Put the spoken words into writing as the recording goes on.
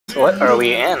So what are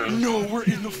we in? No, we're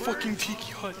in the fucking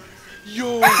Tiki hut.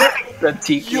 Yo! The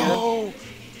Tiki hut? Yo!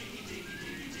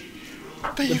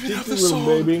 They The even have Tiki the room, song!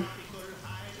 baby.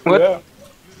 What? Yeah.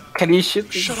 Can you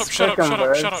shoot Shut these up, shut up, frickin' shut up,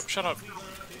 birds? shut up, shut up.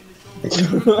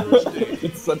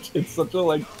 it's such a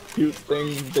like cute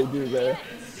thing they do there.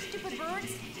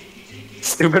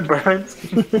 Stupid birds?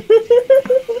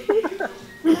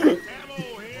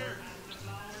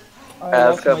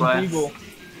 That's go, my boys. beagle.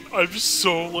 I'm just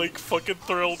so, like, fucking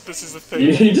thrilled this is a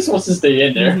thing. He just wants to stay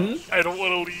in there. I don't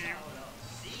want to leave.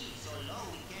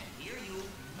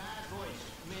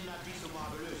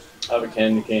 I have a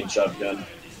candy cane shotgun.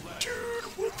 Dude,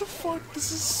 what the fuck?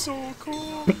 This is so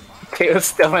cool. Taylor's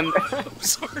still in there. I'm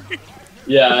sorry.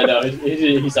 Yeah, I know.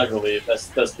 He's not gonna leave. That's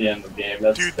the end of the game.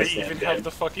 That's, Dude, that's they the even end have game.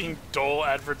 the fucking Dole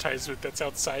advertisement that's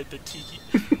outside the Tiki.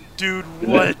 Dude,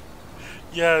 what?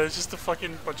 Yeah, there's just a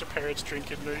fucking bunch of parrots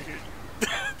drinking.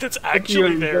 That's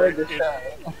actually there. The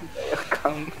show.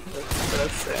 Come,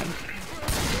 let's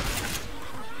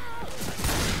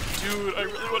Dude, I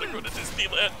really want to go to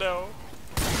Disneyland now.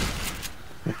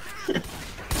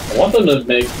 I want them to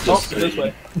make just this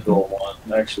way. Go one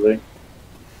actually,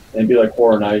 and be like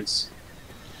Horror Nights.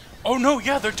 Oh no,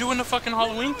 yeah, they're doing the fucking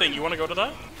Halloween thing. You want to go to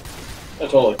that? Yeah,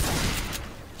 totally.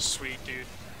 Sweet, dude.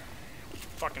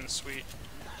 Fucking sweet.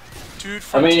 Dude,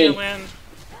 I mean, Frontierland.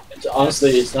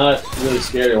 Honestly, it's not really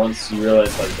scary once you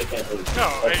realize like they can't really.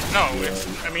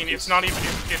 I mean, it's not even.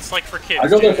 It's like for kids. I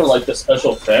go there dude. for like the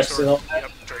special effects and all that.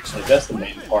 Yep, Drake's Like that's the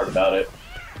main part about it.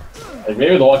 Like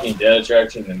maybe the Walking Dead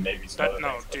attraction and maybe some other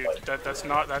no, things, but, dude, like, that's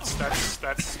not. That's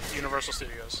Universal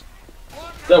Studios.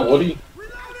 is that Woody?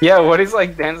 Yeah, Woody's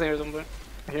like dancing or something.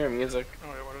 I hear music. Oh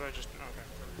wait, what did I just?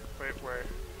 Okay, wait, where?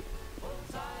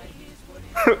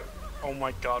 Oh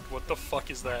my god, what the fuck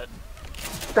is that?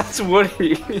 That's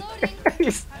Woody.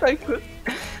 He's like this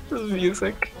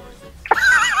music.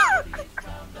 I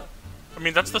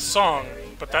mean, that's the song,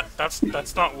 but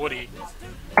that's not Woody.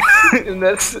 And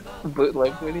that's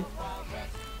bootleg Woody.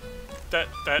 That's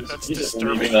He's just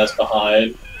disturbing. leaving us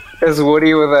behind. Is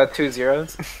Woody with 2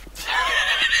 zeros?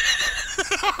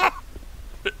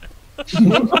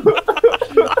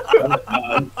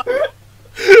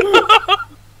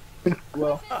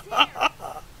 Well,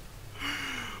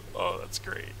 Oh, that's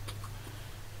great.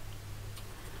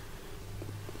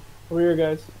 over here,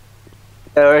 guys.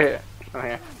 Oh, right here. Oh,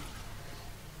 here.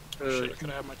 Shit, I could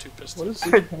have my two pistols.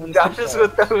 What is this? Josh is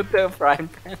with the frying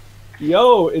pan.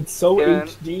 Yo, it's so Giving-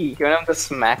 HD. Giving him the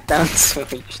smackdown so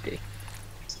HD.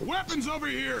 Weapons over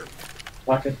here!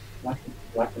 Whacking,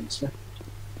 smack.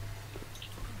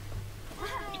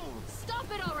 Stop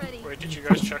it already! Wait, did you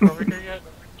guys check over here yet?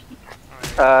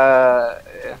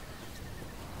 Yeah.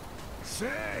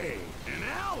 Say, an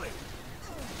alley!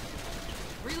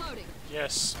 Reloading.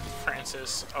 Yes,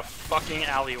 Francis, a fucking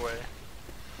alleyway.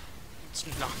 It's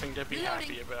nothing to be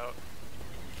happy about.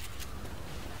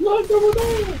 Look over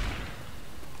there!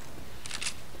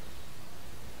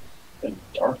 And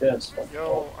dark ass. fucking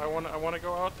Yo, I wanna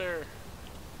go out there.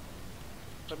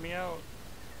 Let me out.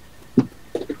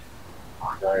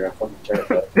 Oh, God, I got fucking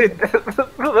terrified.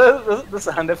 Dude, the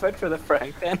sound effect for the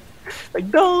frying pan. Like,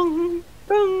 dong,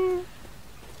 dong.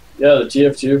 Yeah, the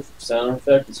TF2 sound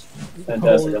effect is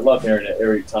fantastic. I love hearing it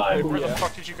every Wait, time. where the yeah.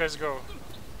 fuck did you guys go?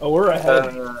 Oh, we're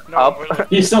ahead. No, Up. wait,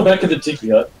 He's still back at the Tiki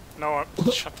hut. no,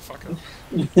 shut the fuck up.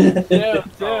 Yeah,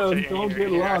 Oh, okay, don't here, get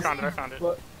here, lost. I found it.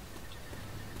 Bu-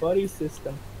 buddy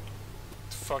system.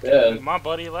 Fucking, Yeah. my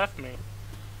buddy left me.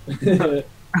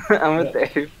 I'm with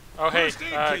Dave. Oh hey, First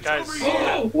aid kit's guys. over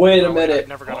here. Wait a Oh, wait, minute. I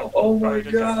never got it. Oh I my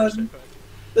did that first god. aid,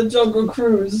 The Jungle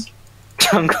Cruise.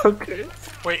 Jungle Cruise.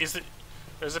 but- Wait,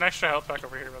 there's an extra health pack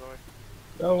over here, by the way.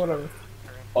 Oh, whatever.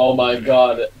 Oh my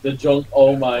god. The junk.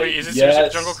 Oh my. Wait, is it yes.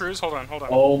 seriously Jungle Cruise? Hold on.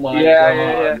 Oh my Yeah,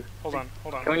 god. yeah. Hold on.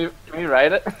 Can we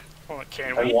ride it? Hold on.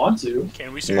 Can I we? want to. Can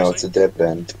we No, seriously? it's a dead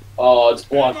end. Oh, it's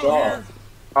blocked Ammo here. off.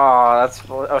 Oh, that's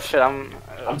full. Oh shit, I'm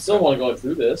Still want to go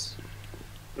through this.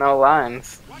 no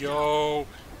lines. Yo.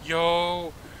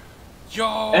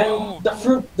 And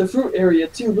the fruit area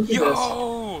too. Look at this.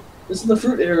 Yo. This is the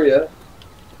fruit area.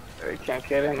 We can't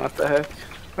get in. What the heck?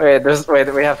 Wait,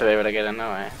 we have to be able to get in. No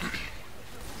way.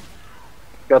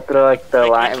 Go through like the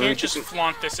Like, line. you can't just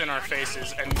flaunt this in our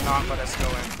faces and not let us go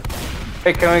in.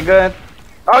 Hey, can we go in?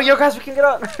 Oh, yo, guys, we can get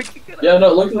on. We can get on. Yeah,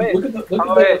 no. Look at Wait. look at the look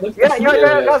Oh, at wait. the look Yeah, at the fruit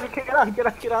yeah, area. guys, we can get on.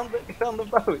 Get on the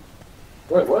boat.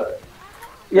 Wait, what?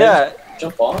 Yeah,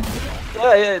 Jump on.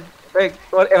 yeah. Wait,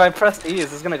 what if I press E?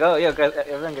 Is this gonna go? Yeah, guys,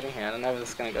 everyone getting here. I don't know if this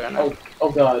is gonna go or not.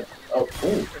 Oh god. Oh,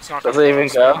 ooh. It's not Does gonna it even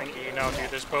go? No, dude,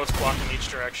 there's both blocking each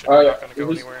direction. Alright, They're not gonna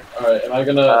go anywhere. Alright, am I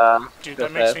gonna... Dude, go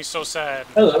that makes ahead. me so sad.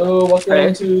 Hello, welcome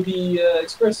Hey. to the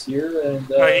Express here, and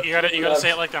No, you gotta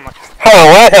say it like that. I'm like,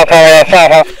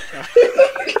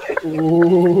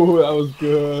 Ooh, that was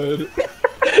good.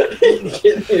 you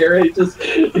can hear it, just...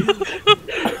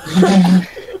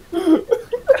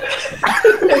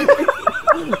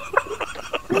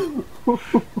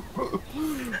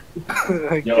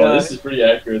 Yo, this is pretty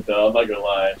accurate though, I'm not gonna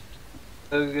lie.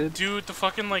 So good. dude, the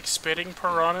fucking like spitting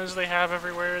piranhas they have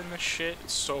everywhere in this shit,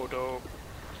 it's so dope.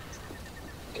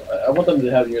 I want them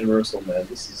to have Universal, man.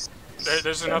 This is...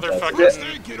 There's another fantastic.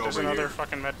 fucking, Get there's over another here.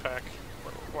 fucking med pack.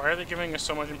 Why are they giving us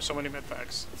so many med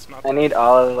packs? It's not. I need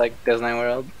all of like Disney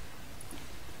World.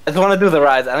 I just want to do the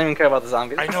rides. I don't even care about the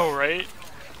zombies. I know, right?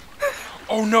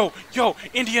 Oh no, yo,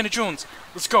 Indiana Jones,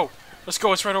 let's go,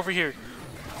 it's right over here.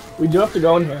 We do have to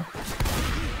go in here.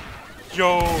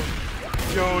 Yo,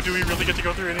 do we really get to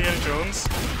go through Indiana Jones?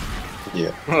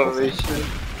 Holy shit.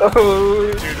 Oh.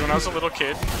 Dude, when I was a little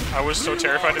kid, I was so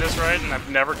terrified of this ride, and I've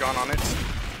never gone on it.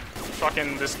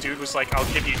 Fucking, this dude was like, I'll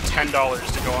give you $10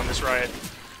 to go on this ride.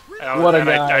 And, What a and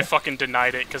guy. I fucking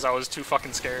denied it, because I was too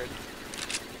fucking scared.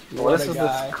 What What is a this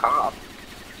guy. cop?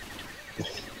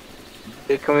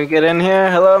 Hey, can we get in here?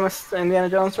 Hello, Mr. Indiana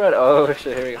Jones ride? Oh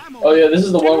shit, here we go. Oh yeah, this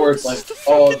is the one where it's like,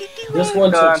 oh, this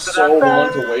one took so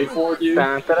long to wait for, dude.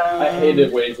 Dun, dun, dun. I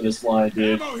hated waiting for this line,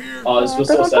 dude. Ammo here. Oh, this was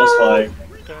so satisfying.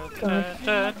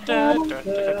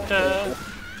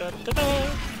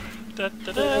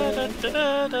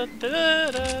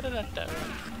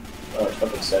 Oh, it's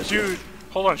fucking sad. Dude,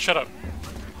 hold on, shut up.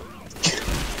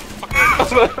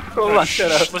 Hold on,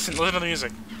 shut up. Listen to the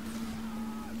music.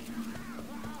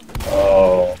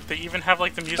 Oh. They even have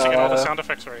like the music and all the sound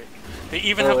effects right. They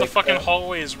even have the Holy fucking crap.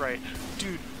 hallways right.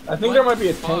 Dude, I think there might be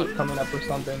a tank coming up or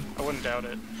something. I wouldn't doubt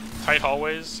it. Tight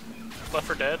hallways, Left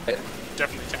 4 Dead, Yeah.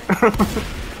 definitely tank.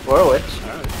 Or a witch.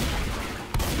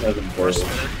 Nothing Or for it.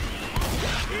 Spitter.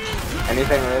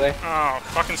 Anything really? Oh,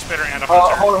 fucking Spitter and a Oh,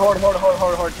 Hunter.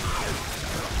 hold.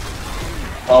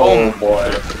 Oh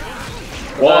boy.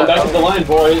 Well, I'm back at the line,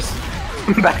 boys.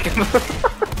 Back in the...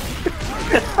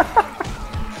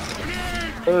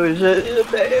 Oh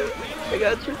shit, babe. I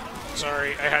got you.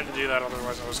 Sorry, I had to do that,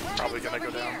 otherwise I was probably gonna go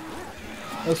down.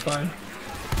 That's fine.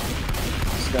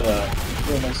 Just gonna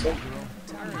kill myself.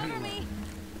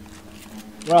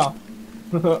 Wow.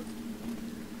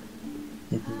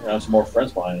 I have some more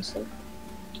friends behind us, though.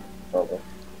 Probably.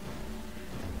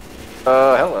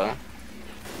 Hello.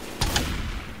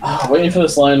 Waiting for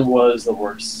this line was the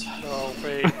worst. Oh,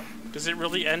 wait. Does it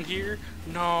really end here?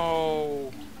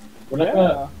 No. We're not Yeah.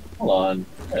 gonna. Hold on.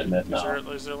 I admit,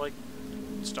 Is there like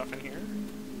stuff in here?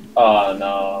 Oh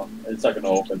no, it's not gonna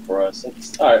open for us.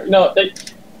 Alright, no, they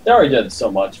already did so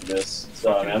much for this,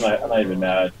 so I mean, I'm not even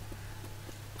mad.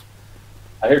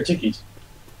 I hear Tiki.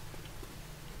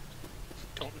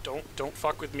 Don't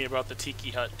fuck with me about the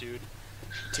Tiki hut, dude.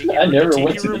 I never the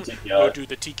went to the room, Tiki Oh, hut. dude,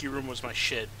 the Tiki room was my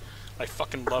shit. I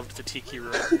fucking loved the Tiki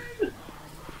room.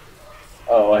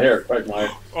 Oh, I hear it,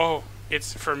 Quagmire. Oh,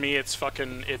 it's for me. It's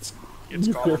fucking. It's You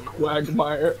hear Gollum.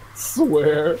 Quagmire.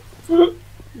 Swear.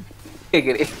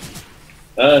 Giggity.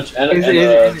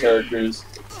 And Terra Cruz.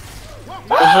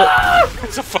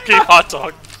 It's a fucking hot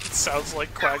dog. It sounds like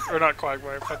or not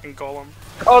Quagmire, fucking Golem.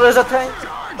 Oh, there's a tank!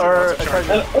 Or a Charger.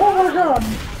 charger. And, oh my god!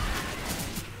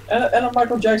 And a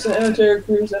Michael Jackson, and a Terra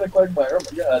Cruz, and a Quagmire. Oh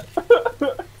my god.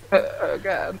 Oh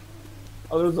god.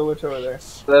 Oh, there's a witch over there.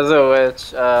 There's a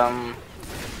witch.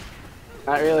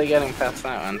 Not really getting past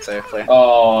that one safely.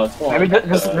 Oh, it's going Maybe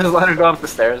just let her go up the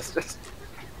stairs, just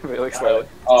really slowly.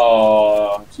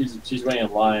 Oh, she's waiting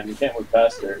in line. We can't move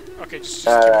past her. Okay, can we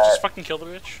just fucking kill the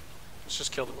bitch? Let's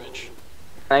just kill the bitch.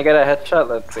 Can I get a headshot?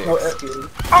 Let's see. Oh,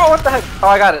 Oh, what the heck? Oh,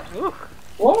 I got it. Ooh.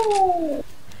 Whoa!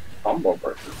 Combo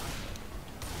person.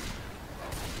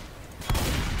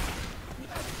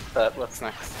 But what's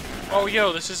next? Oh,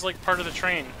 yo, this is like part of the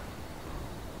train.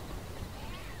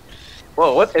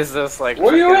 Whoa, what is this like?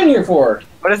 What are you in here for?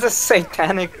 What is this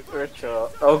satanic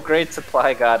ritual? Oh, great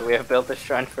supply god, we have built a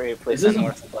shrine for you. Please Is this- send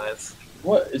more supplies.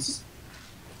 What is?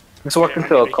 It's working Okay,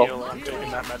 to I a need to cult. heal. I'm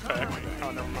taking that med pack.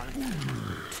 Oh, never mind.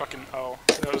 Fucking, oh.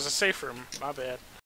 That was a safe room. My bad.